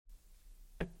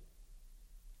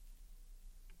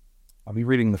I'll be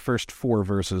reading the first 4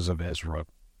 verses of Ezra.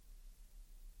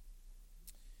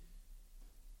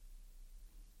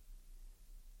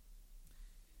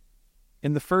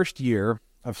 In the first year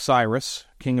of Cyrus,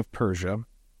 king of Persia,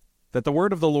 that the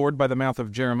word of the Lord by the mouth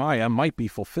of Jeremiah might be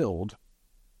fulfilled,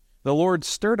 the Lord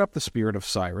stirred up the spirit of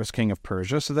Cyrus, king of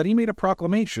Persia, so that he made a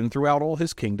proclamation throughout all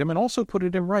his kingdom and also put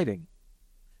it in writing.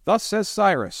 Thus says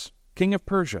Cyrus, king of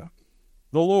Persia,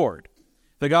 the Lord,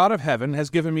 the God of heaven, has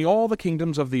given me all the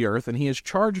kingdoms of the earth, and he has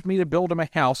charged me to build him a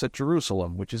house at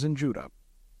Jerusalem, which is in Judah.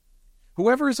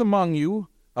 Whoever is among you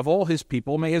of all his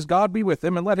people, may his God be with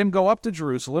him, and let him go up to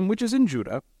Jerusalem, which is in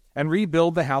Judah, and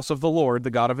rebuild the house of the Lord,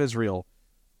 the God of Israel.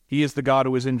 He is the God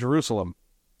who is in Jerusalem.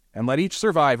 And let each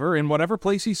survivor, in whatever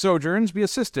place he sojourns, be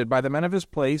assisted by the men of his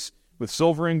place, with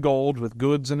silver and gold, with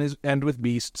goods and with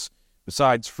beasts,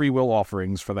 besides freewill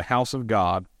offerings for the house of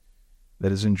God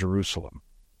that is in Jerusalem.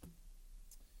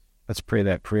 Let's pray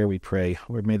that prayer, we pray.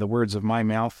 Lord, may the words of my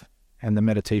mouth and the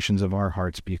meditations of our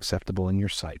hearts be acceptable in your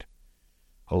sight,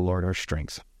 O Lord, our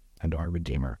strength and our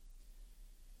Redeemer.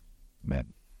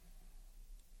 Amen.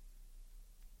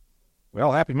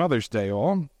 Well, happy Mother's Day,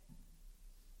 all.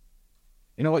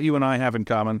 You know what you and I have in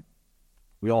common?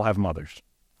 We all have mothers.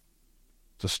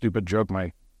 It's a stupid joke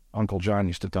my Uncle John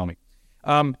used to tell me.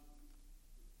 How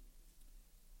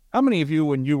many of you,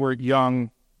 when you were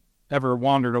young, ever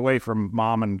wandered away from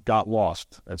mom and got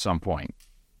lost at some point?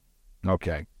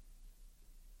 Okay.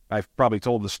 I've probably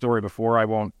told the story before. I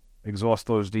won't exhaust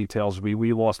those details.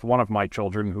 We lost one of my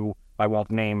children, who I won't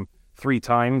name, 3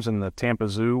 times in the Tampa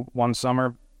Zoo one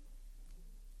summer.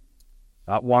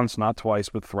 Not once, not twice,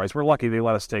 but thrice. We're lucky they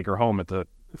let us take her home at the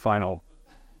final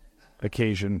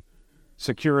occasion.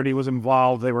 Security was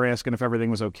involved. They were asking if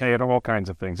everything was okay and all kinds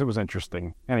of things. It was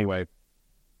interesting. Anyway,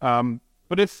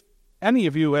 but if any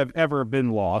of you have ever been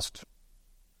lost,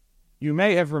 you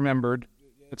may have remembered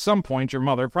at some point your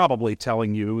mother probably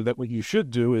telling you that what you should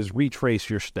do is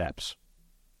retrace your steps.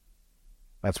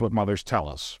 That's what mothers tell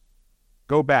us.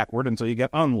 Go backward until you get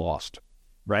unlost,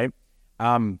 right?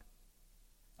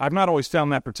 I've not always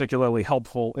found that particularly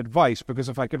helpful advice, because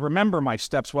if I could remember my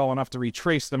steps well enough to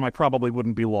retrace them, I probably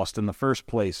wouldn't be lost in the first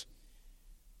place.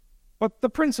 But the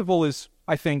principle is,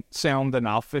 I think, sound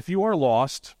enough. If you are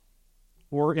lost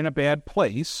or in a bad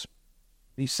place,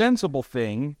 the sensible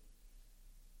thing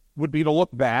would be to look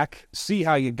back, see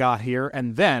how you got here,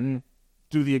 and then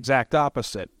do the exact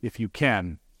opposite, if you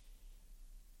can.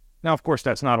 Now, of course,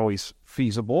 that's not always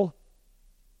feasible.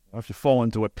 If you fall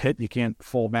into a pit, you can't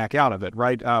fall back out of it,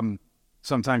 right?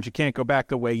 Sometimes you can't go back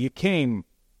the way you came.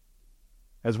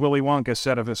 As Willy Wonka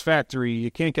said of his factory,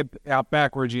 you can't get out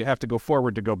backwards, you have to go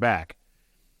forward to go back.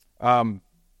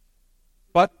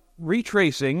 But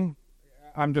retracing,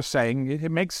 I'm just saying,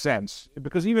 it makes sense.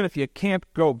 Because even if you can't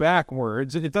go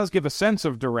backwards, it does give a sense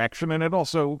of direction, and it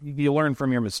also, you learn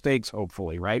from your mistakes,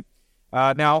 hopefully, right?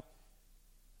 Now,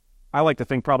 I like to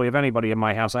think probably of anybody in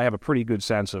my house, I have a pretty good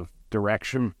sense of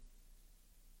direction.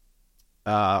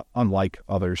 Unlike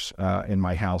others in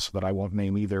my house that I won't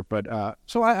name either. But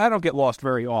so I don't get lost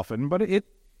very often. But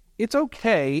it's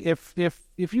okay if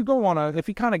you go on if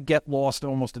you kind of get lost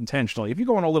almost intentionally. If you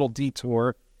go on a little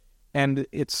detour and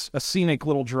it's a scenic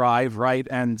little drive, right?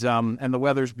 And the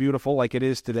weather's beautiful like it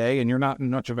is today, and you're not in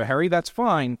much of a hurry, that's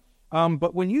fine.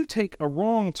 But when you take a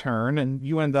wrong turn and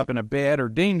you end up in a bad or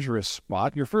dangerous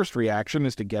spot, your first reaction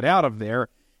is to get out of there.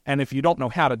 And if you don't know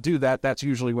how to do that, that's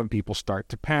usually when people start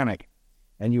to panic.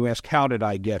 And you ask, how did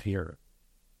I get here?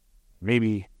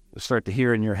 Maybe you start to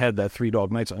hear in your head that 3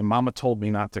 Dog Nights, and Mama told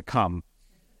me not to come.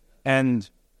 And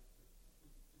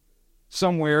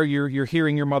somewhere you're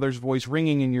hearing your mother's voice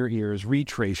ringing in your ears,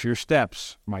 retrace your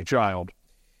steps, my child.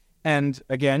 And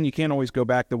again, you can't always go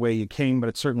back the way you came, but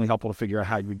it's certainly helpful to figure out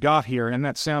how you got here. And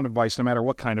that's sound advice no matter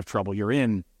what kind of trouble you're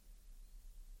in.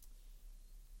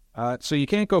 So you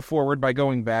can't go forward by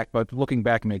going back, but looking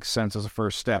back makes sense as a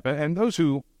first step. And those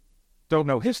who don't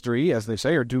know history, as they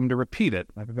say, are doomed to repeat it.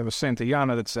 I think there was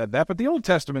Santayana that said that, but the Old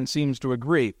Testament seems to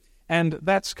agree. And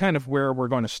that's kind of where we're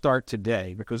going to start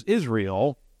today, because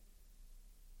Israel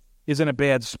is in a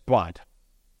bad spot.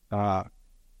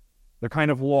 They're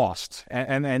kind of lost,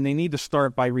 and they need to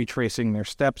start by retracing their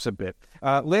steps a bit.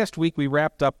 Last week, we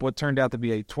wrapped up what turned out to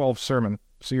be a 12-sermon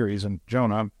series in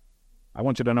Jonah. I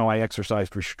want you to know I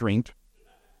exercised restraint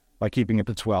by keeping it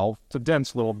to 12. It's a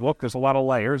dense little book. There's a lot of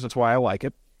layers. That's why I like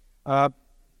it.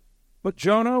 But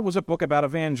Jonah was a book about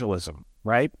evangelism,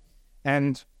 right?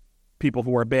 And people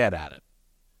who are bad at it.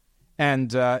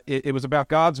 And it was about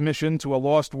God's mission to a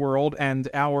lost world and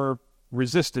our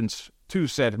resistance to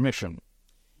said mission.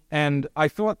 And I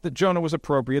thought that Jonah was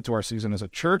appropriate to our season as a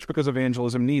church because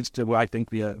evangelism needs to, I think,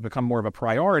 become more of a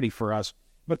priority for us.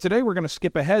 But today we're going to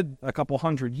skip ahead a couple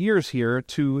hundred years here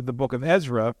to the book of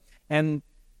Ezra. And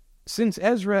since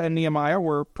Ezra and Nehemiah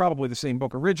were probably the same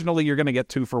book originally, you're going to get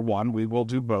 2 for 1. We will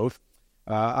do both.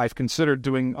 I've considered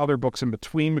doing other books in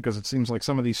between because it seems like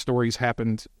some of these stories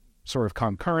happened sort of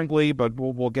concurrently, but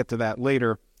we'll get to that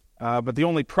later. But the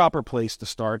only proper place to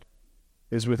start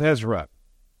is with Ezra.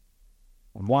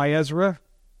 And why Ezra?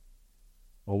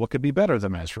 Well, what could be better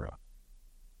than Ezra?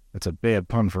 That's a bad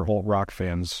pun for alt rock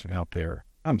fans out there.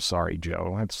 I'm sorry,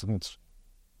 Joe.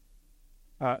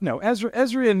 No,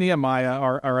 Ezra and Nehemiah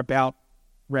are about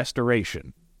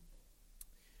restoration.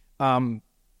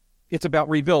 It's about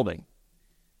rebuilding.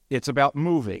 It's about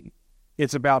moving.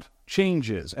 It's about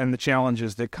changes and the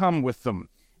challenges that come with them.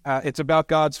 It's about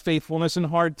God's faithfulness in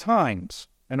hard times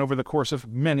and over the course of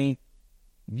many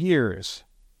years.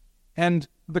 And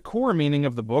the core meaning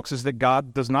of the books is that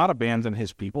God does not abandon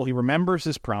his people. He remembers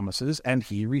his promises and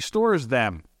he restores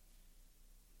them.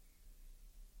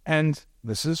 And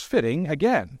this is fitting,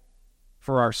 again,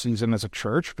 for our season as a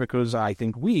church because I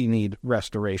think we need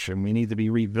restoration. We need to be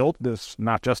rebuilt, this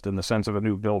not just in the sense of a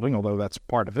new building, although that's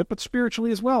part of it, but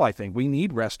spiritually as well, I think. We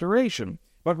need restoration.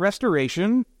 But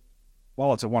restoration,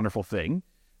 while it's a wonderful thing,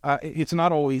 it's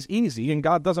not always easy, and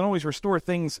God doesn't always restore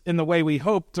things in the way we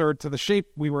hoped or to the shape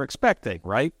we were expecting,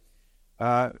 right?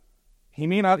 He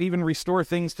may not even restore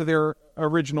things to their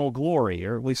original glory,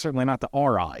 or at least certainly not to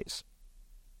our eyes.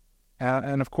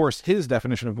 And of course, his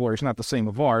definition of glory is not the same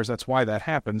of ours. That's why that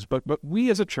happens. But we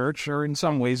as a church are in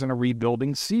some ways in a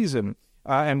rebuilding season,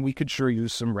 and we could sure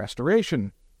use some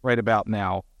restoration right about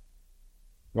now.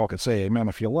 You all could say amen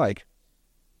if you like.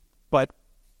 But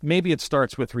maybe it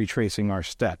starts with retracing our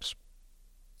steps.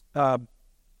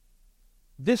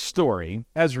 This story,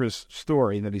 Ezra's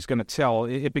story that he's going to tell,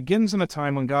 it begins in a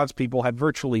time when God's people had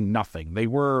virtually nothing. They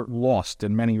were lost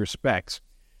in many respects.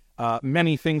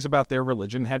 Many things about their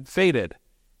religion had faded.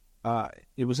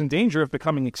 It was in danger of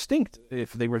becoming extinct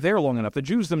if they were there long enough. The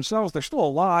Jews themselves, they're still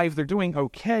alive. They're doing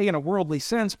okay in a worldly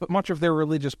sense, but much of their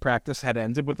religious practice had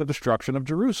ended with the destruction of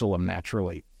Jerusalem,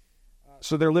 naturally.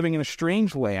 So they're living in a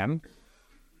strange land.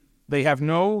 They have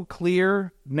no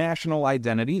clear national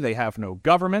identity. They have no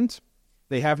government.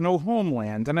 They have no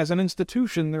homeland. And as an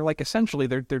institution, they're like essentially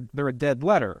they're a dead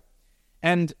letter.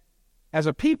 And as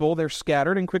a people, they're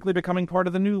scattered and quickly becoming part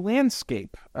of the new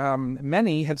landscape.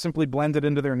 Many had simply blended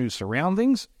into their new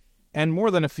surroundings, and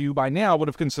more than a few by now would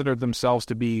have considered themselves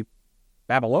to be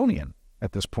Babylonian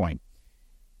at this point.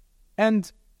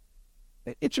 And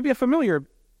it should be a familiar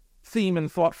theme and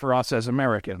thought for us as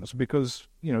Americans, because,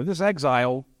 this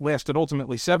exile lasted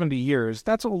ultimately 70 years.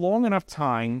 That's a long enough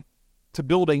time to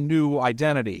build a new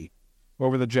identity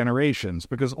over the generations,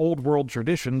 because old world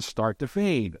traditions start to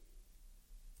fade.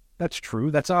 That's true.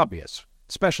 That's obvious,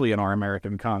 especially in our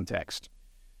American context.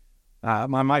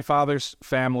 My father's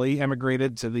family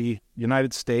emigrated to the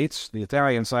United States, the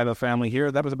Italian side of the family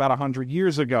here. That was about 100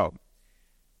 years ago.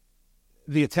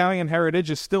 The Italian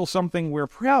heritage is still something we're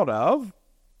proud of,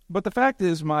 but the fact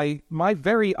is my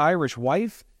very Irish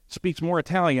wife speaks more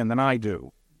Italian than I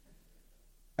do.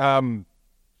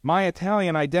 My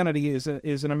Italian identity is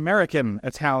an American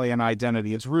Italian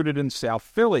identity. It's rooted in South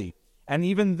Philly. And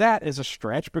even that is a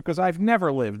stretch because I've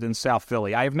never lived in South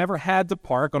Philly. I've never had to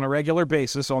park on a regular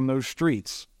basis on those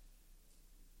streets.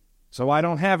 So I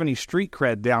don't have any street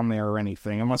cred down there or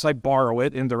anything, unless I borrow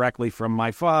it indirectly from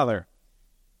my father.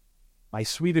 My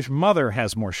Swedish mother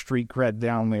has more street cred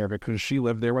down there because she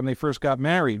lived there when they first got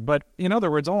married. But in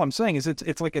other words, all I'm saying is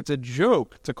it's like it's a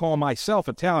joke to call myself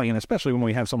Italian, especially when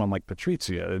we have someone like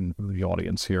Patrizia in the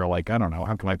audience here. Like, I don't know,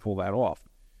 how can I pull that off?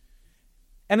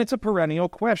 And it's a perennial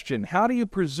question. How do you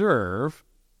preserve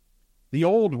the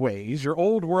old ways, your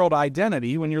old world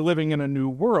identity, when you're living in a new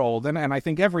world? And I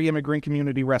think every immigrant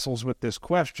community wrestles with this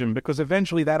question because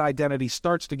eventually that identity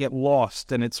starts to get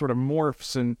lost and it sort of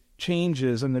morphs and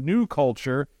changes and the new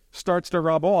culture starts to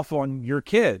rub off on your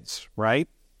kids, right?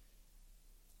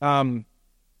 And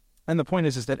the point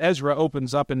is that Ezra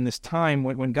opens up in this time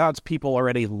when God's people are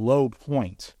at a low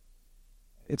point.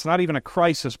 It's not even a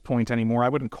crisis point anymore. I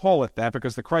wouldn't call it that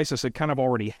because the crisis had kind of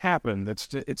already happened.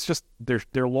 It's just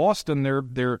they're lost and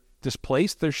they're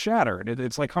displaced. They're shattered.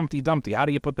 It's like Humpty Dumpty. How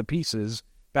do you put the pieces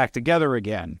back together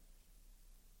again?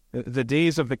 The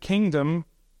days of the kingdom,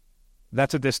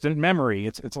 that's a distant memory.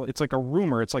 It's like a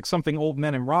rumor. It's like something old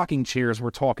men in rocking chairs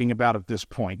were talking about at this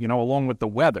point, along with the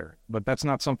weather. But that's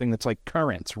not something that's like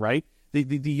current, right?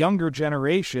 The younger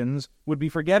generations would be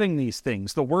forgetting these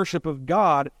things. The worship of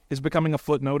God is becoming a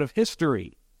footnote of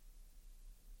history.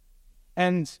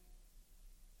 And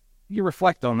you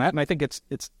reflect on that, and I think it's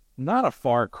not a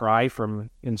far cry from,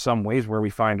 in some ways, where we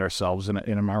find ourselves in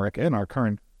America, in our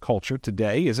current culture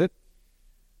today, is it?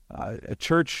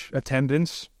 Church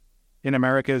attendance in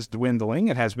America is dwindling.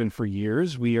 It has been for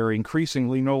years. We are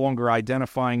increasingly no longer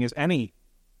identifying as any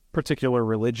particular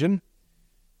religion.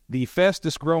 The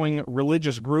fastest growing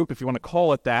religious group, if you want to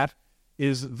call it that,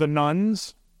 is the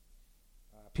nones,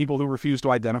 people who refuse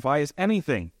to identify as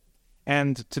anything.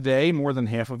 And today, more than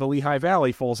half of the Lehigh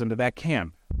Valley falls into that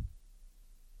camp.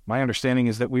 My understanding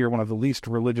is that we are one of the least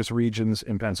religious regions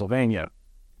in Pennsylvania.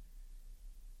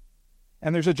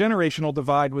 And there's a generational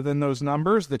divide within those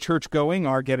numbers. The church-going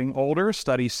are getting older.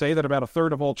 Studies say that about a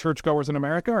third of all churchgoers in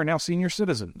America are now senior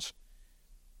citizens.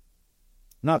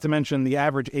 Not to mention the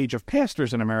average age of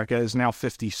pastors in America is now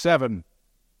 57.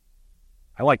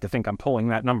 I like to think I'm pulling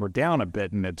that number down a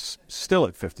bit, and it's still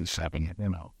at 57, you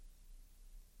know.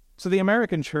 So the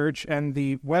American church and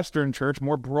the Western church,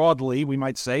 more broadly, we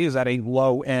might say, is at a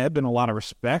low ebb in a lot of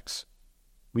respects.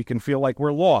 We can feel like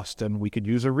we're lost, and we could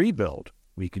use a rebuild.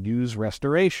 We could use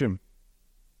restoration.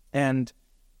 And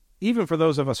even for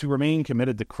those of us who remain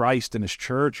committed to Christ and His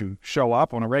church, who show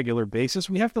up on a regular basis,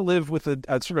 we have to live with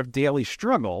a sort of daily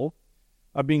struggle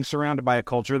of being surrounded by a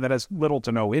culture that has little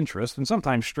to no interest and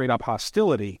sometimes straight-up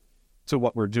hostility to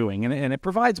what we're doing. And it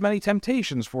provides many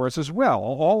temptations for us as well.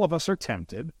 All of us are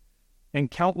tempted in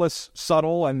countless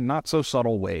subtle and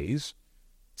not-so-subtle ways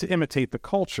to imitate the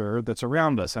culture that's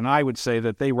around us. And I would say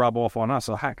that they rub off on us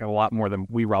a heck of a lot more than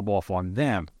we rub off on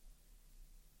them.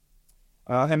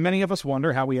 And many of us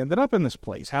wonder how we ended up in this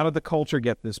place. How did the culture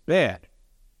get this bad?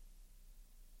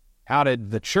 How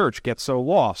did the church get so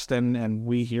lost? And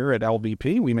we here at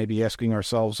LVP, we may be asking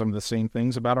ourselves some of the same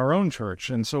things about our own church.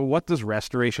 And so what does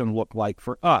restoration look like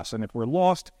for us? And if we're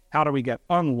lost, how do we get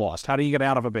unlost? How do you get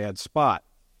out of a bad spot?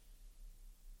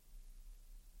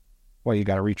 Well, you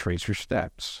got to retrace your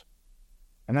steps.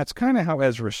 And that's kind of how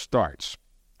Ezra starts.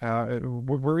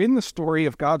 We're in the story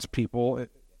of God's people.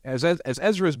 As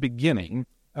Ezra is beginning,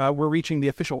 we're reaching the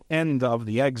official end of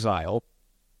the exile.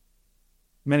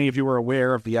 Many of you are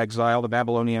aware of the exile, the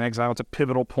Babylonian exile. It's a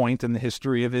pivotal point in the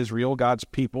history of Israel, God's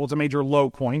people. It's a major low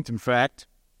point, in fact,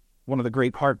 one of the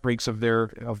great heartbreaks of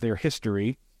their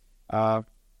history. Now,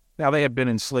 they had been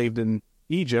enslaved in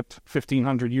Egypt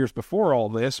 1,500 years before all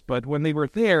this, but when they were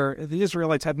there, the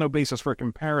Israelites had no basis for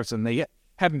comparison. They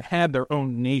hadn't had their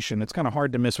own nation. It's kind of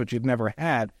hard to miss what you've never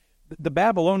had. The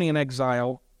Babylonian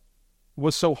exile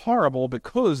was so horrible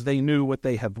because they knew what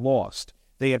they had lost.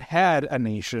 They had had a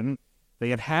nation. They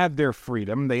had had their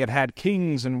freedom. They had had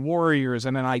kings and warriors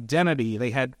and an identity.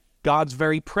 They had God's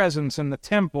very presence in the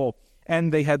temple,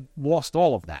 and they had lost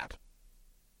all of that.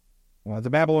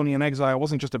 The Babylonian exile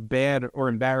wasn't just a bad or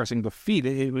embarrassing defeat.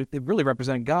 It really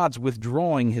represented God's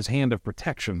withdrawing His hand of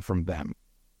protection from them.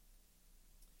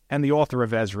 And the author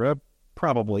of Ezra,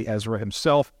 probably Ezra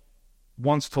himself,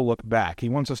 wants to look back. He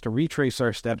wants us to retrace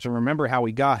our steps and remember how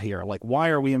we got here. Like, why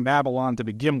are we in Babylon to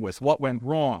begin with? What went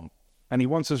wrong? And he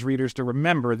wants his readers to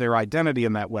remember their identity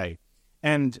in that way.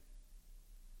 And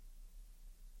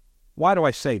why do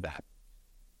I say that?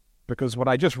 Because what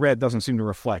I just read doesn't seem to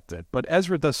reflect it. But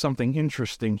Ezra does something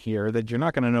interesting here that you're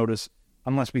not going to notice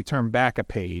unless we turn back a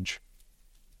page.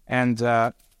 And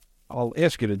I'll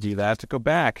ask you to do that, to go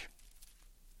back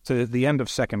to the end of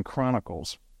 2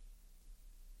 Chronicles.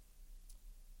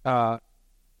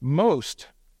 Most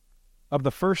of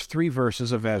the first 3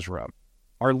 verses of Ezra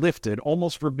are lifted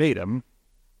almost verbatim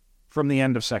from the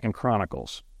end of 2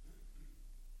 Chronicles.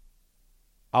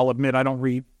 I'll admit I don't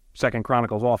read 2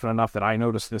 Chronicles often enough that I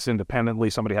noticed this independently.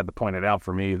 Somebody had to point it out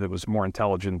for me that was more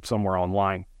intelligent somewhere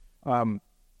online.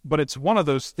 But it's one of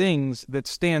those things that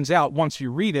stands out once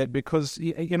you read it because,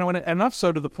 you know, enough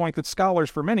so to the point that scholars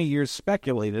for many years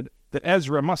speculated that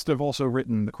Ezra must have also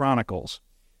written the Chronicles.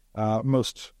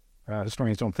 Most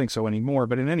historians don't think so anymore,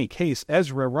 but in any case,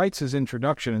 Ezra writes his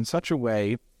introduction in such a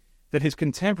way that his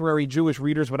contemporary Jewish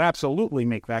readers would absolutely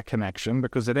make that connection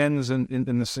because it ends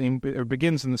in the same, or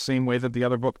begins in the same way that the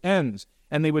other book ends.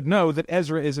 And they would know that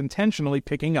Ezra is intentionally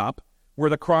picking up where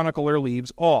the chronicler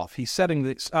leaves off. He's setting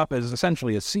this up as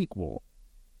essentially a sequel.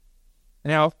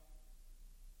 Now,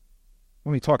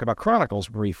 let me talk about Chronicles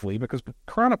briefly, because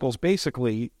Chronicles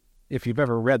basically, if you've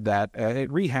ever read that, it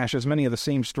rehashes many of the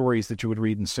same stories that you would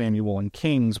read in Samuel and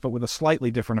Kings, but with a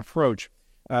slightly different approach.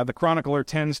 The chronicler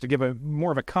tends to give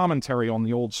more of a commentary on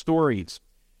the old stories.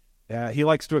 He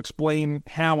likes to explain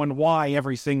how and why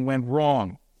everything went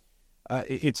wrong.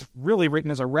 It's really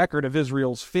written as a record of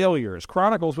Israel's failures.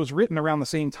 Chronicles was written around the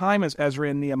same time as Ezra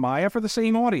and Nehemiah for the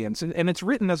same audience, and it's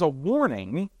written as a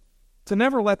warning to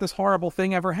never let this horrible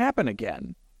thing ever happen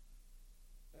again.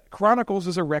 Chronicles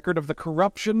is a record of the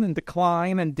corruption and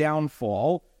decline and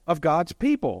downfall of God's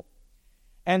people.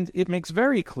 And it makes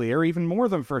very clear, even more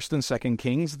than 1st and 2nd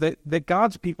Kings, that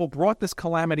God's people brought this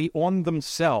calamity on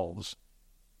themselves,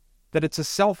 that it's a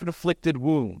self-inflicted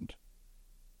wound.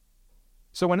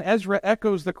 So when Ezra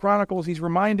echoes the Chronicles, he's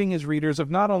reminding his readers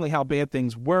of not only how bad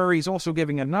things were, he's also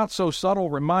giving a not-so-subtle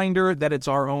reminder that it's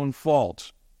our own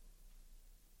fault.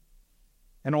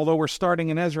 And although we're starting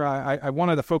in Ezra, I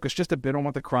wanted to focus just a bit on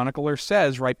what the chronicler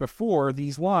says right before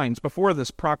these lines, before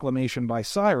this proclamation by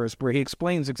Cyrus, where he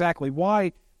explains exactly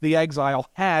why the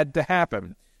exile had to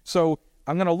happen. So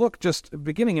I'm going to look just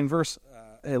beginning in verse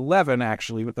 11,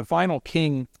 actually, with the final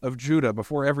king of Judah,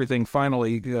 before everything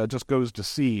finally just goes to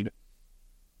seed.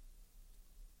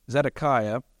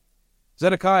 Zedekiah.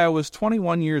 Zedekiah was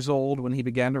 21 years old when he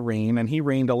began to reign, and he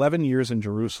reigned 11 years in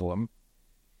Jerusalem.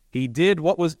 He did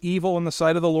what was evil in the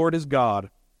sight of the Lord his God.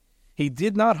 He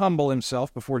did not humble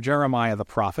himself before Jeremiah the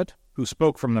prophet, who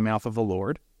spoke from the mouth of the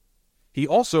Lord. He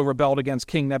also rebelled against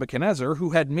King Nebuchadnezzar,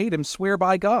 who had made him swear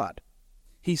by God.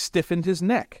 He stiffened his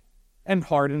neck and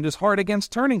hardened his heart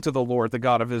against turning to the Lord, the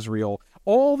God of Israel.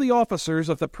 All the officers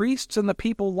of the priests and the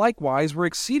people likewise were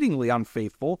exceedingly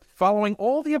unfaithful, following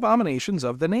all the abominations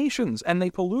of the nations, and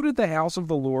they polluted the house of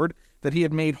the Lord that he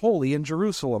had made holy in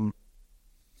Jerusalem.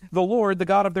 The Lord, the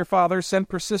God of their fathers, sent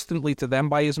persistently to them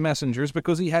by his messengers,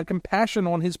 because he had compassion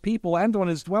on his people and on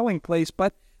his dwelling place,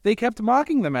 but they kept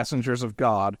mocking the messengers of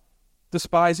God,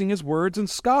 despising his words and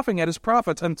scoffing at his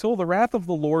prophets, until the wrath of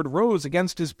the Lord rose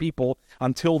against his people,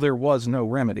 until there was no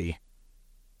remedy.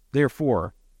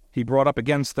 Therefore he brought up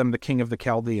against them the king of the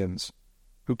Chaldeans,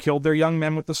 who killed their young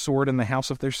men with the sword in the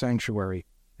house of their sanctuary,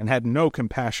 and had no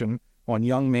compassion on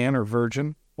young man or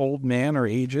virgin, old man or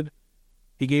aged.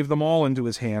 He gave them all into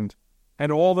his hand,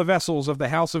 and all the vessels of the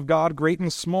house of God, great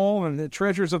and small, and the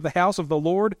treasures of the house of the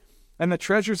Lord, and the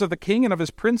treasures of the king and of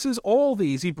his princes, all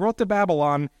these he brought to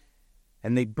Babylon,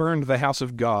 and they burned the house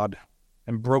of God,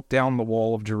 and broke down the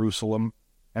wall of Jerusalem,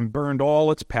 and burned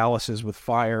all its palaces with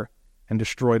fire, and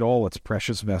destroyed all its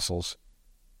precious vessels.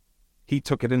 He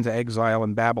took into exile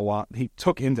in Babylon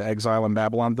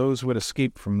those who had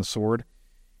escaped from the sword,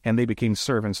 and they became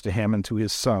servants to him and to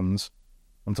his sons,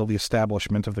 until the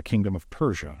establishment of the kingdom of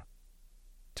Persia,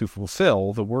 to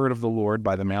fulfill the word of the Lord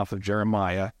by the mouth of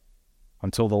Jeremiah,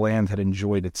 until the land had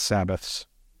enjoyed its Sabbaths.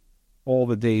 All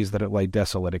the days that it lay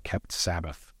desolate it kept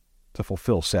Sabbath, to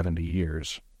fulfill 70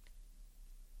 years.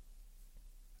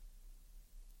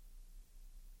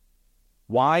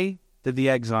 Why did the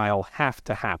exile have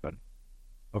to happen,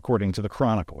 according to the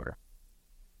chronicler?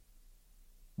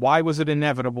 Why was it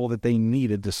inevitable that they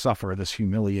needed to suffer this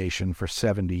humiliation for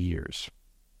 70 years?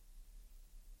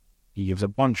 He gives a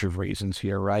bunch of reasons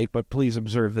here, right? But please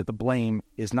observe that the blame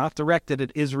is not directed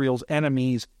at Israel's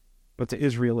enemies, but to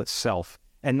Israel itself,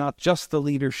 and not just the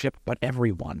leadership, but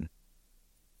everyone.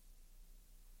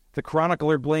 The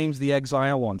chronicler blames the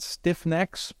exile on stiff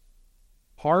necks,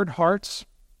 hard hearts,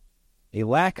 a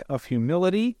lack of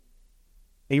humility,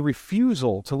 a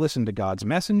refusal to listen to God's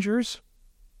messengers.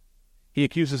 He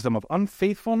accuses them of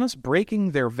unfaithfulness,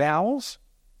 breaking their vows,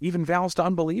 even vows to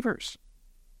unbelievers,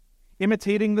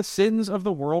 imitating the sins of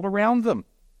the world around them.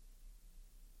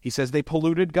 He says they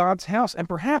polluted God's house, and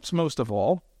perhaps most of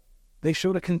all, they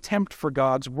showed a contempt for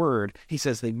God's word. He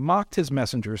says they mocked his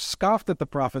messengers, scoffed at the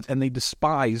prophets, and they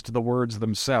despised the words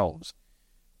themselves.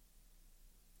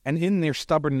 And in their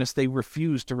stubbornness, they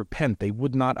refused to repent. They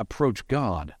would not approach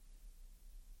God.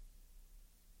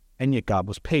 And yet God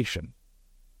was patient.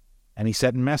 And he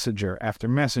sent messenger after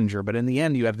messenger. But in the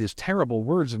end, you have these terrible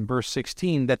words in verse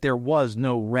 16 that there was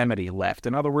no remedy left.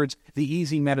 In other words, the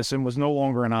easy medicine was no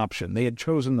longer an option. They had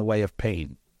chosen the way of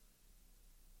pain.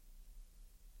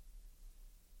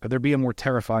 Could there be a more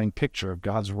terrifying picture of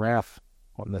God's wrath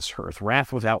on this earth?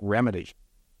 Wrath without remedy.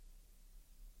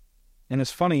 And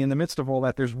it's funny, in the midst of all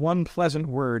that, there's one pleasant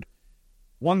word,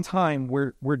 one time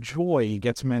where joy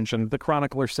gets mentioned. The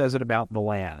chronicler says it about the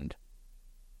land.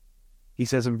 He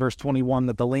says in verse 21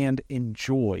 that the land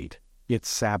enjoyed its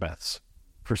Sabbaths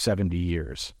for 70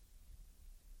 years.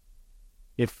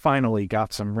 It finally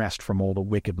got some rest from all the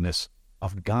wickedness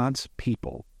of God's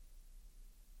people.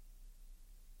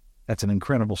 That's an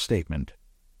incredible statement.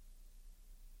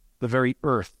 The very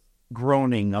earth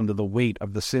groaning under the weight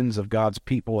of the sins of God's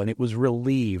people, and it was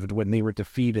relieved when they were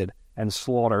defeated and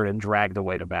slaughtered and dragged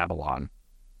away to Babylon.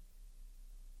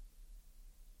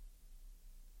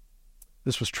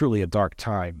 This was truly a dark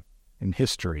time in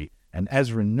history, and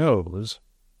Ezra knows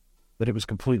that it was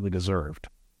completely deserved.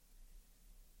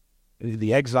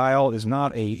 The exile is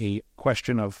not a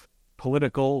question of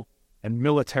political and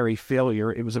military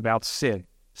failure. It was about sin.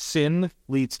 Sin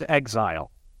leads to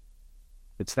exile.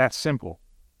 It's that simple.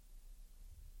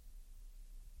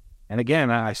 And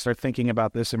again, I start thinking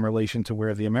about this in relation to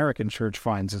where the American church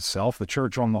finds itself. The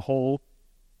church on the whole,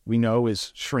 we know,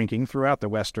 is shrinking throughout the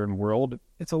Western world.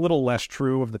 It's a little less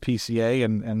true of the PCA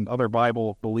and other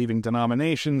Bible-believing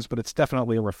denominations, but it's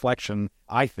definitely a reflection,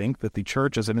 I think, that the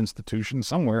church as an institution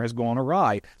somewhere has gone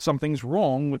awry. Something's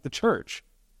wrong with the church.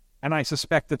 And I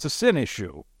suspect it's a sin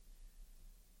issue.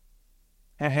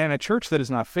 And a church that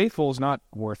is not faithful is not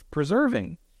worth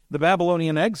preserving. The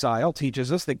Babylonian exile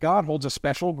teaches us that God holds a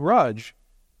special grudge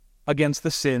against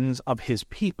the sins of his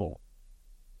people.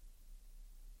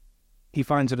 He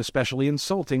finds it especially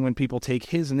insulting when people take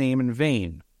his name in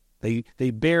vain.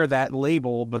 They bear that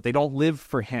label, but they don't live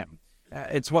for him.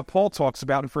 It's what Paul talks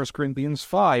about in 1 Corinthians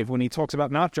 5 when he talks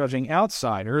about not judging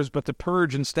outsiders, but to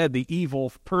purge instead the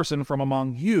evil person from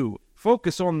among you.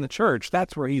 Focus on the church.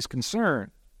 That's where he's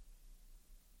concerned.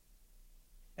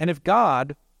 And if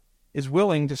God is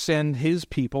willing to send his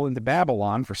people into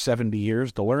Babylon for 70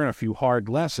 years to learn a few hard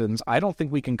lessons, I don't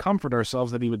think we can comfort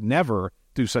ourselves that he would never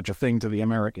do such a thing to the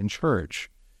American church.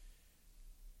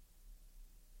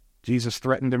 Jesus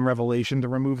threatened in Revelation to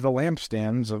remove the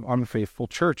lampstands of unfaithful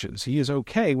churches. He is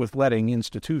okay with letting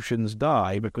institutions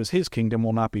die because his kingdom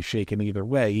will not be shaken either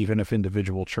way, even if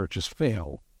individual churches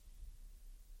fail.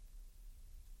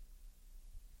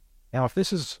 Now, if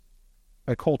this is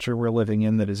a culture we're living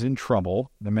in that is in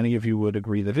trouble, and many of you would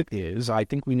agree that it is, I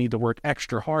think we need to work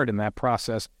extra hard in that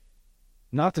process,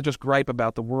 not to just gripe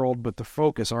about the world, but to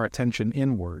focus our attention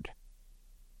inward.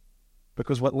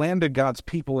 Because what landed God's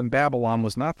people in Babylon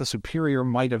was not the superior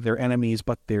might of their enemies,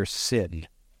 but their sin.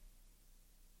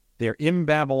 They're in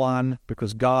Babylon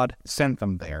because God sent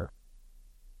them there.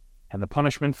 And the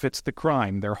punishment fits the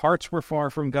crime. Their hearts were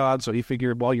far from God, so he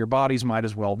figured, well, your bodies might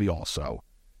as well be also.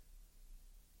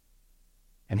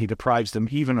 And he deprives them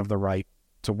even of the right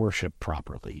to worship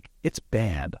properly. It's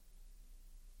bad.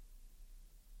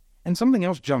 And something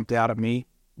else jumped out at me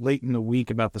late in the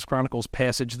week about this Chronicles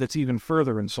passage that's even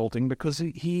further insulting, because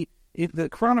the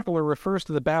chronicler refers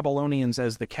to the Babylonians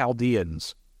as the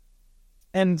Chaldeans.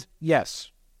 And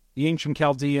yes, the ancient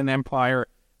Chaldean Empire,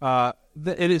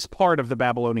 it is part of the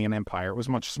Babylonian Empire. It was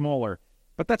much smaller.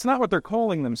 But that's not what they're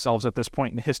calling themselves at this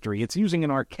point in history. It's using an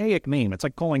archaic name. It's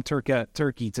like calling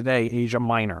Turkey today Asia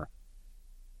Minor.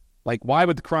 Like, why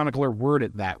would the chronicler word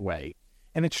it that way?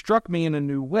 And it struck me in a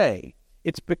new way.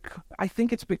 I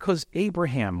think it's because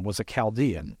Abraham was a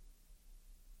Chaldean.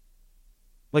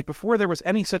 Like, before there was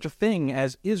any such a thing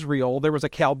as Israel, there was a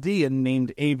Chaldean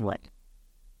named Abram.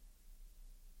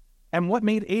 And what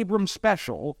made Abram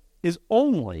special is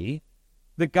only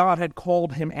that God had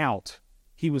called him out.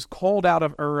 He was called out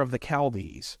of Ur of the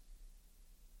Chaldees.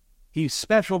 He's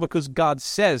special because God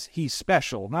says he's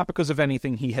special, not because of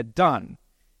anything he had done.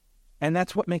 And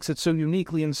that's what makes it so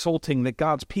uniquely insulting that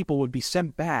God's people would be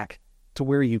sent back to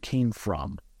where you came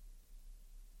from.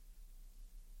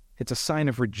 It's a sign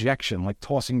of rejection, like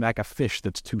tossing back a fish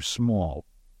that's too small.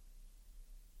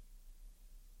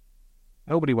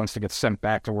 Nobody wants to get sent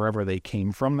back to wherever they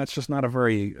came from. That's just not a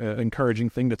very encouraging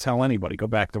thing to tell anybody. Go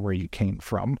back to where you came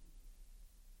from.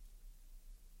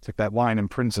 It's like that line in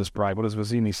Princess Bride. What does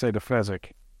Vizzini say to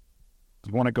Fezzik?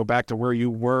 You want to go back to where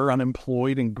you were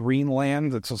unemployed in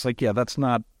Greenland? It's just like, yeah, that's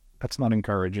not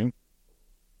encouraging.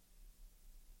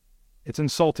 It's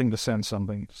insulting to send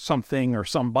something or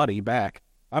somebody back.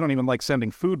 I don't even like sending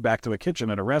food back to a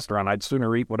kitchen at a restaurant. I'd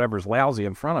sooner eat whatever's lousy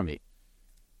in front of me.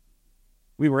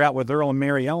 We were out with Earl and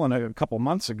Mary Ellen a couple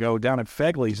months ago down at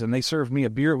Fegley's, and they served me a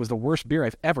beer. It was the worst beer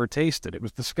I've ever tasted. It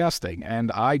was disgusting,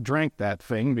 and I drank that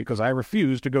thing because I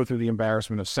refused to go through the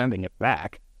embarrassment of sending it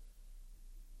back.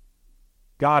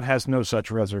 God has no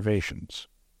such reservations.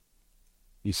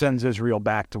 He sends Israel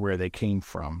back to where they came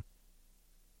from.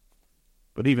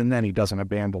 But even then, he doesn't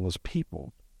abandon his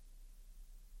people.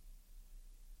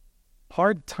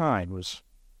 Hard times,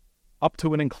 up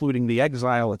to and including the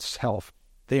exile itself,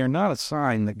 they are not a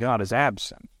sign that God is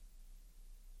absent.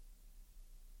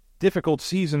 Difficult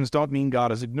seasons don't mean God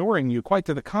is ignoring you. Quite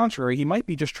to the contrary, he might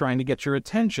be just trying to get your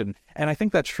attention. And I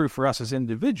think that's true for us as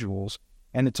individuals,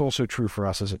 and it's also true for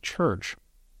us as a church.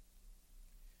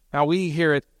 Now, we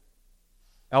here at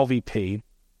LVP,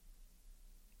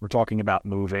 we're talking about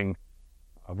moving.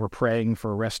 We're praying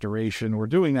for restoration. We're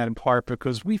doing that in part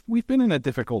because we've been in a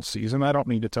difficult season. I don't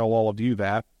need to tell all of you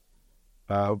that.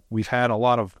 We've had a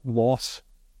lot of loss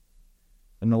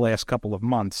in the last couple of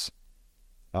months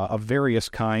of various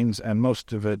kinds, and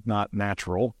most of it not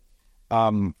natural.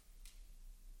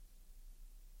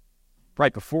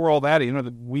 right before all that,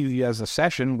 we as a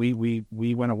session, we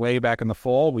went away back in the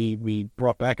fall. We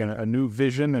brought back a new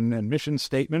vision and mission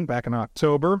statement back in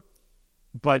October.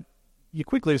 But you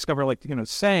quickly discover,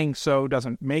 saying so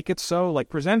doesn't make it so. Like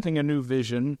presenting a new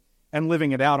vision and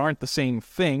living it out aren't the same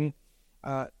thing.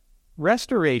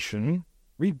 Restoration,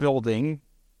 rebuilding,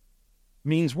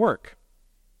 means work.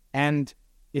 And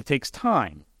it takes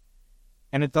time.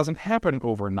 And it doesn't happen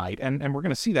overnight. And we're going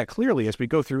to see that clearly as we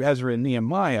go through Ezra and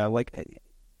Nehemiah.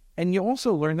 And you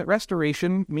also learn that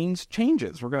restoration means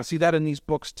changes. We're going to see that in these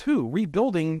books too.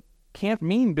 Rebuilding can't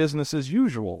mean business as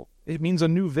usual. It means a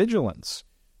new vigilance,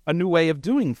 a new way of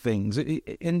doing things.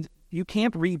 And you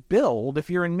can't rebuild if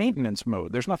you're in maintenance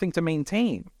mode. There's nothing to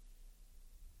maintain.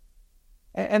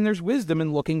 And there's wisdom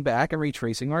in looking back and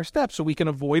retracing our steps so we can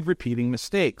avoid repeating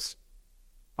mistakes.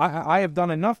 I have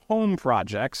done enough home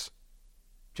projects,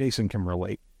 Jason can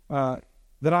relate, that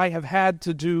I have had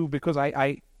to do because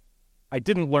I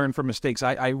didn't learn from mistakes.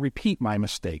 I repeat my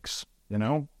mistakes,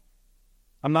 I'm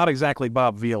not exactly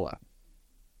Bob Vila.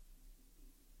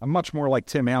 I'm much more like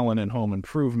Tim Allen in Home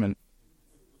Improvement.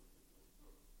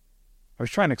 I was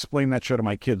trying to explain that show to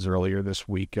my kids earlier this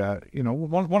week.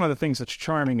 One of the things that's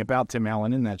charming about Tim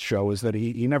Allen in that show is that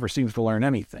he never seems to learn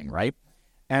anything, right?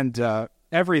 And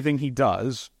everything he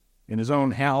does in his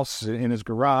own house, in his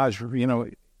garage,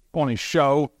 on his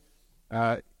show,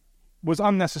 was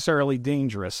unnecessarily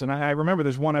dangerous. And I remember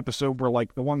there's one episode where,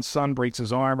 the one son breaks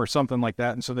his arm or something like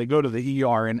that, and so they go to the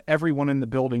ER, and everyone in the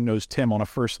building knows Tim on a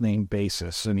first-name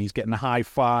basis, and he's getting high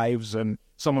fives, and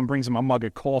someone brings him a mug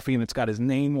of coffee, and it's got his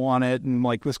name on it, and,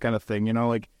 this kind of thing,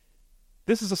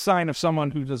 This is a sign of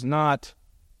someone who does not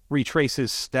retrace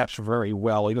his steps very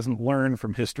well. He doesn't learn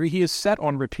from history. He is set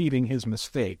on repeating his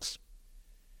mistakes.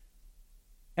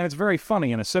 And it's very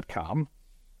funny in a sitcom,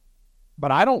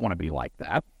 but I don't want to be like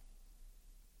that.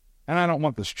 And I don't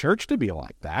want this church to be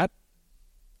like that.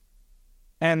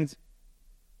 And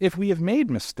if we have made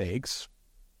mistakes,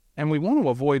 and we want to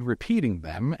avoid repeating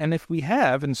them, and if we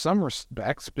have, in some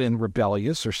respects, been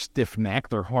rebellious or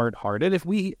stiff-necked or hard-hearted, if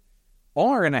we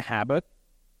are in a habit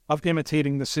of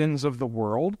imitating the sins of the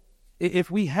world,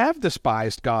 if we have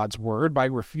despised God's word by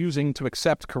refusing to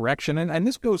accept correction, and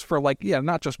this goes for,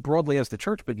 not just broadly as the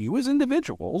church, but you as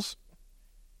individuals,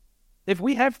 if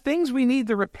we have things we need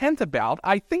to repent about,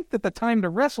 I think that the time to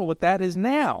wrestle with that is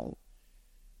now.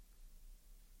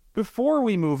 Before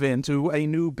we move into a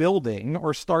new building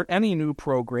or start any new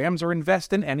programs or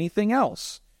invest in anything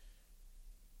else.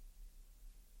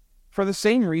 For the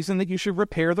same reason that you should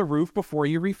repair the roof before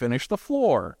you refinish the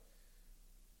floor.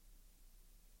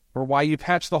 Or why you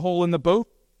patch the hole in the boat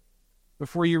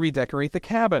before you redecorate the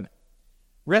cabin.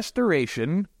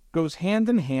 Restoration goes hand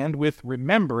in hand with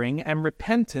remembering, and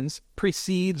repentance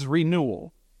precedes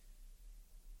renewal.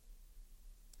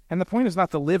 And the point is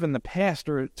not to live in the past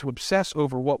or to obsess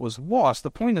over what was lost.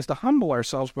 The point is to humble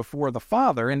ourselves before the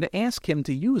Father and to ask Him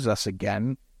to use us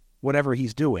again, whatever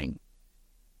He's doing.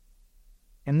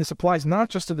 And this applies not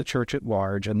just to the church at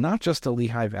large and not just to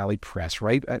Lehigh Valley Press,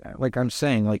 right? Like I'm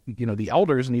saying, the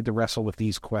elders need to wrestle with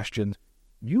these questions.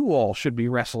 You all should be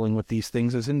wrestling with these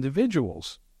things as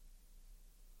individuals.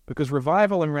 Because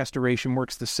revival and restoration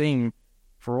works the same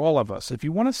for all of us. If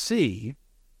you want to see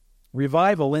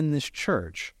revival in this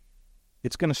church,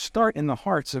 it's going to start in the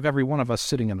hearts of every one of us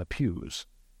sitting in the pews.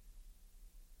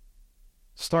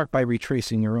 Start by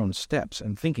retracing your own steps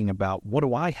and thinking about, what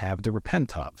do I have to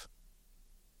repent of?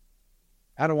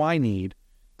 How do I need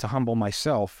to humble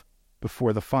myself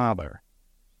before the Father?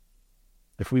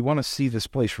 If we want to see this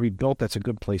place rebuilt, that's a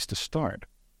good place to start.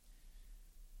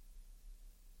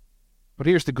 But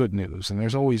here's the good news, and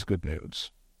there's always good news.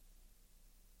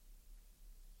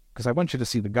 Because I want you to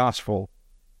see the gospel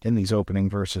in these opening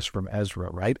verses from Ezra,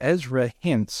 right? Ezra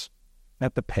hints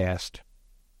at the past,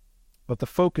 but the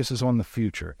focus is on the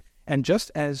future. And just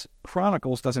as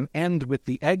Chronicles doesn't end with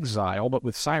the exile, but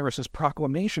with Cyrus's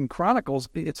proclamation,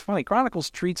 it's funny, Chronicles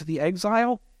treats the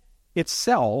exile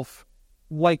itself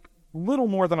like little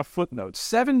more than a footnote.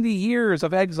 70 years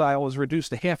of exile is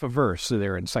reduced to half a verse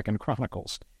there in 2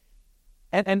 Chronicles.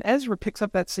 And Ezra picks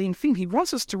up that same theme. He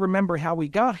wants us to remember how we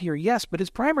got here, yes, but his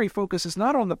primary focus is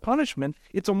not on the punishment,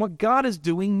 it's on what God is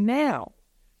doing now.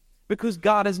 Because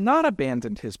God has not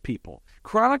abandoned his people.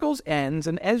 Chronicles ends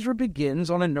and Ezra begins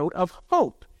on a note of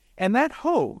hope. And that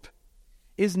hope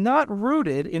is not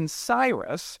rooted in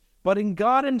Cyrus, but in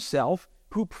God himself,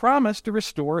 who promised to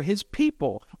restore his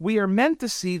people. We are meant to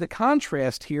see the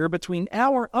contrast here between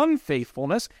our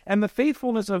unfaithfulness and the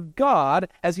faithfulness of God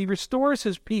as he restores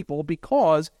his people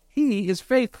because he is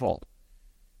faithful.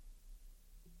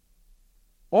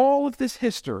 All of this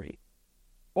history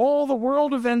All the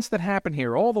world events that happen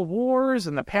here, all the wars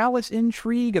and the palace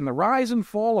intrigue and the rise and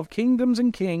fall of kingdoms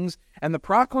and kings and the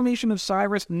proclamation of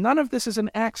Cyrus, none of this is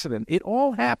an accident. It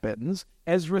all happens,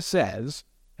 Ezra says,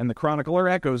 and the chronicler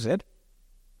echoes it,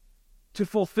 to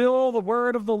fulfill the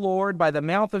word of the Lord by the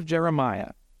mouth of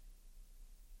Jeremiah.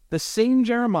 The same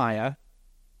Jeremiah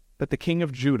that the king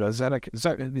of Judah,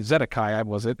 Zedekiah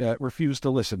refused to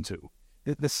listen to.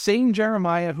 The same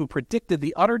Jeremiah who predicted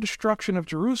the utter destruction of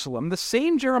Jerusalem, the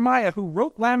same Jeremiah who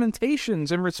wrote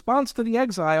Lamentations in response to the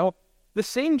exile, the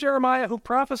same Jeremiah who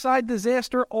prophesied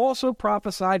disaster also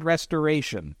prophesied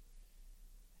restoration.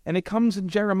 And it comes in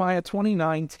Jeremiah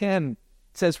 29:10.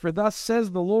 It says, "For thus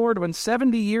says the Lord, when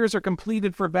 70 years are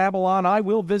completed for Babylon, I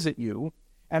will visit you,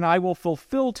 and I will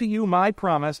fulfill to you my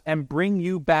promise and bring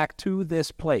you back to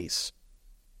this place."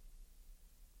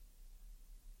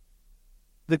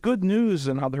 The good news,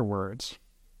 in other words,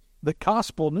 the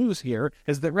gospel news here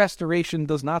is that restoration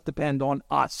does not depend on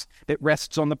us. It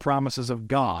rests on the promises of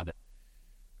God.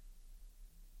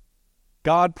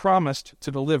 God promised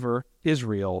to deliver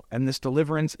Israel, and this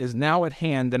deliverance is now at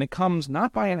hand, and it comes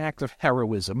not by an act of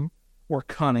heroism or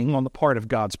cunning on the part of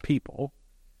God's people.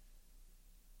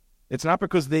 It's not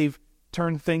because they've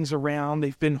turned things around,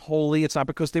 they've been holy. It's not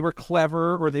because they were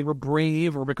clever or they were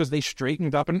brave or because they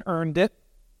straightened up and earned it.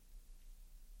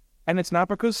 And it's not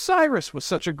because Cyrus was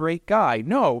such a great guy.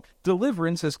 No,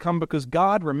 deliverance has come because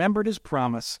God remembered his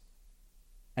promise,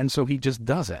 and so he just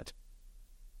does it.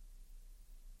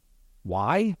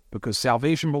 Why? Because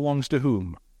salvation belongs to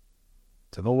whom?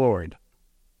 To the Lord.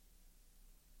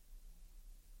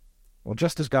 Well,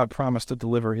 just as God promised to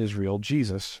deliver Israel,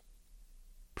 Jesus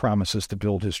promises to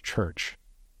build his church.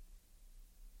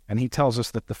 And he tells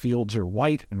us that the fields are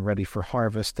white and ready for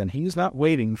harvest, and he's not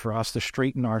waiting for us to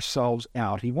straighten ourselves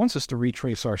out. He wants us to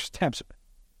retrace our steps,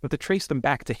 but to trace them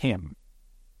back to him,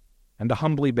 and to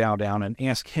humbly bow down and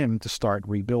ask him to start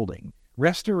rebuilding.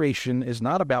 Restoration is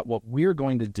not about what we're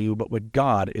going to do, but what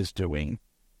God is doing.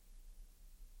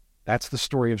 That's the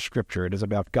story of Scripture. It is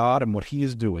about God and what he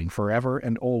is doing forever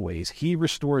and always. He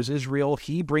restores Israel.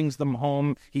 He brings them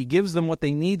home. He gives them what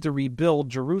they need to rebuild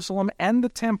Jerusalem and the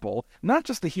temple, not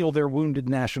just to heal their wounded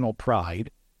national pride,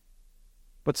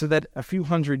 but so that a few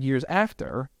hundred years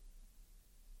after,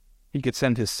 he could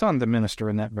send his son to minister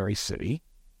in that very city,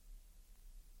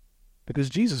 because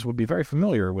Jesus would be very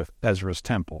familiar with Ezra's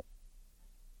temple.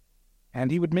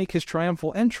 And he would make his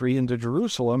triumphal entry into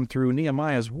Jerusalem through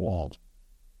Nehemiah's wall.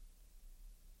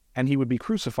 And he would be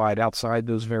crucified outside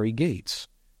those very gates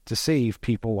to save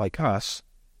people like us,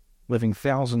 living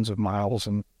thousands of miles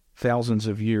and thousands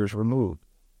of years removed.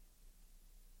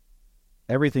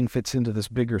 Everything fits into this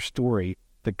bigger story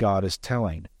that God is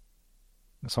telling.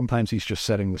 Sometimes he's just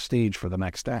setting the stage for the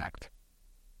next act.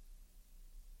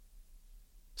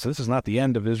 So this is not the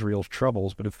end of Israel's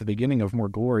troubles, but it's the beginning of more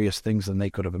glorious things than they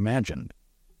could have imagined.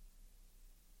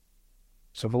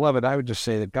 So, beloved, I would just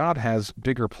say that God has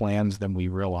bigger plans than we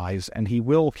realize, and he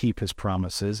will keep his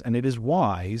promises, and it is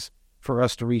wise for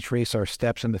us to retrace our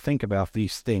steps and to think about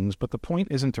these things, but the point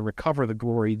isn't to recover the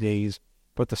glory days,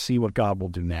 but to see what God will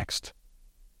do next,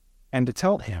 and to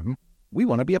tell him we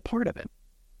want to be a part of it.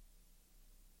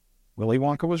 Willy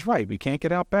Wonka was right. We can't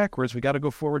get out backwards. We got to go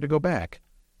forward to go back.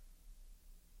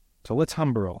 So let's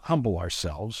humble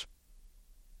ourselves.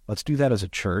 Let's do that as a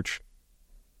church.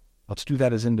 Let's do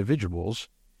that as individuals.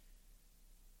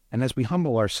 And as we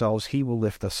humble ourselves, he will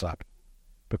lift us up,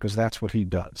 because that's what he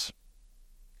does.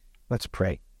 Let's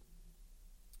pray.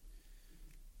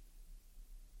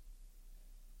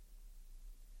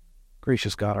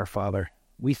 Gracious God, our Father,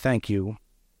 we thank you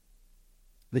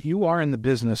that you are in the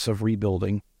business of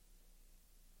rebuilding.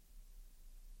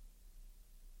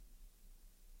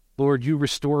 Lord, you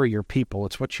restore your people.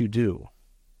 It's what you do.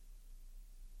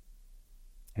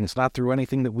 And it's not through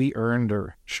anything that we earned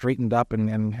or straightened up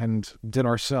and did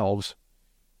ourselves.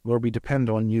 Lord, we depend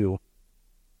on you.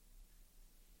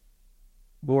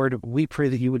 Lord, we pray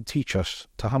that you would teach us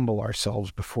to humble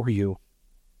ourselves before you.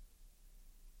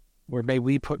 Lord, may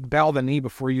we bow the knee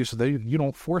before you so that you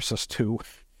don't force us to.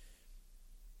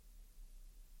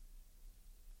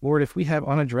 Lord, if we have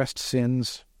unaddressed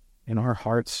sins in our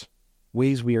hearts,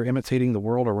 ways we are imitating the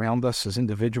world around us as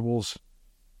individuals,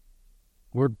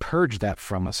 Lord, purge that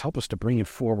from us. Help us to bring it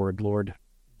forward, Lord.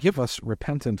 Give us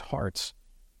repentant hearts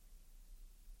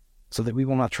so that we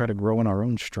will not try to grow in our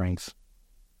own strength,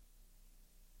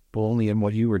 but only in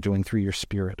what you are doing through your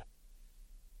Spirit.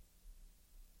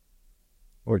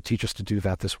 Lord, teach us to do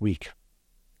that this week.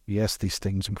 We ask these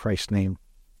things in Christ's name.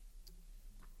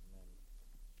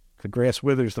 The grass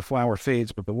withers, the flower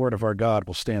fades, but the word of our God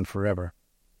will stand forever.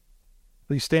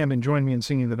 Please stand and join me in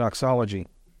singing the doxology.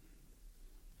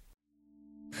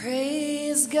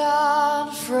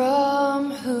 God from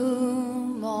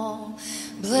whom all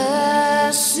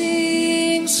blessings